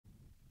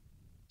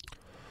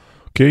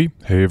Okay,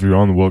 hey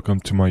everyone, welcome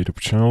to my YouTube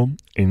channel.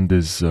 In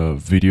this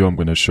video, I'm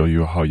going to show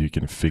you how you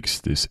can fix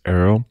this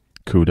error,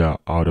 cuda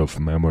out of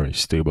memory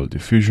stable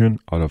diffusion,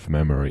 out of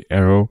memory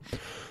error.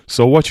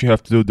 So what you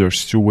have to do,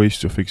 there's two ways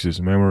to fix this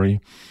memory.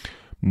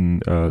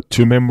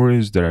 Two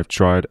memories that I've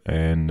tried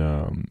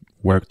and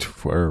worked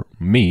for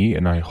me,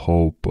 and I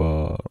hope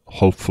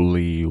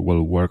hopefully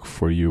will work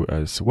for you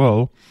as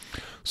well.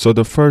 So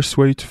the first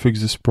way to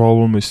fix this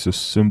problem is to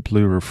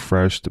simply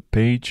refresh the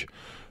page.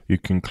 You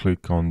can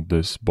click on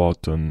this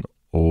button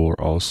or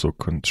also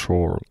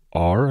Control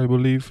R, I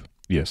believe.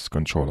 Yes,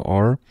 Control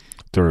R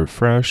to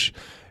refresh.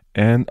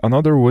 And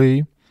another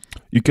way,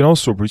 you can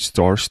also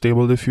restore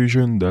stable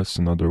diffusion. That's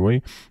another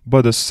way.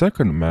 But the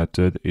second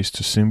method is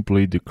to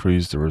simply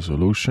decrease the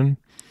resolution.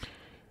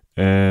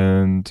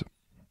 And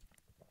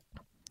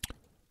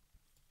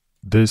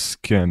this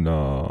can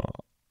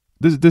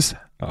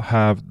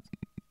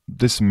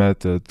this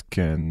method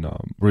can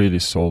really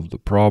solve the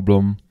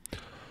problem.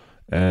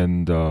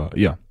 And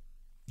yeah,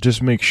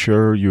 just make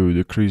sure you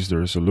decrease the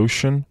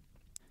resolution.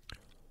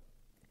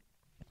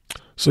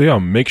 So yeah,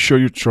 make sure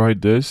you try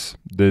this.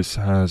 This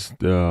has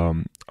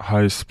the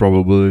highest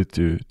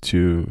probability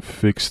to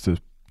fix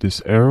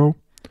this error.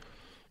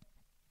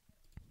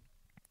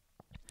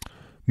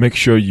 Make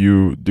sure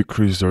you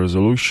decrease the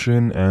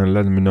resolution and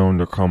let me know in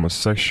the comment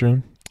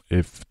section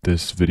if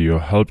this video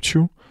helped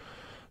you.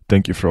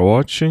 Thank you for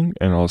watching,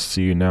 and I'll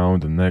see you now in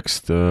the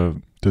next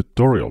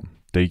tutorial.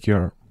 Take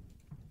care.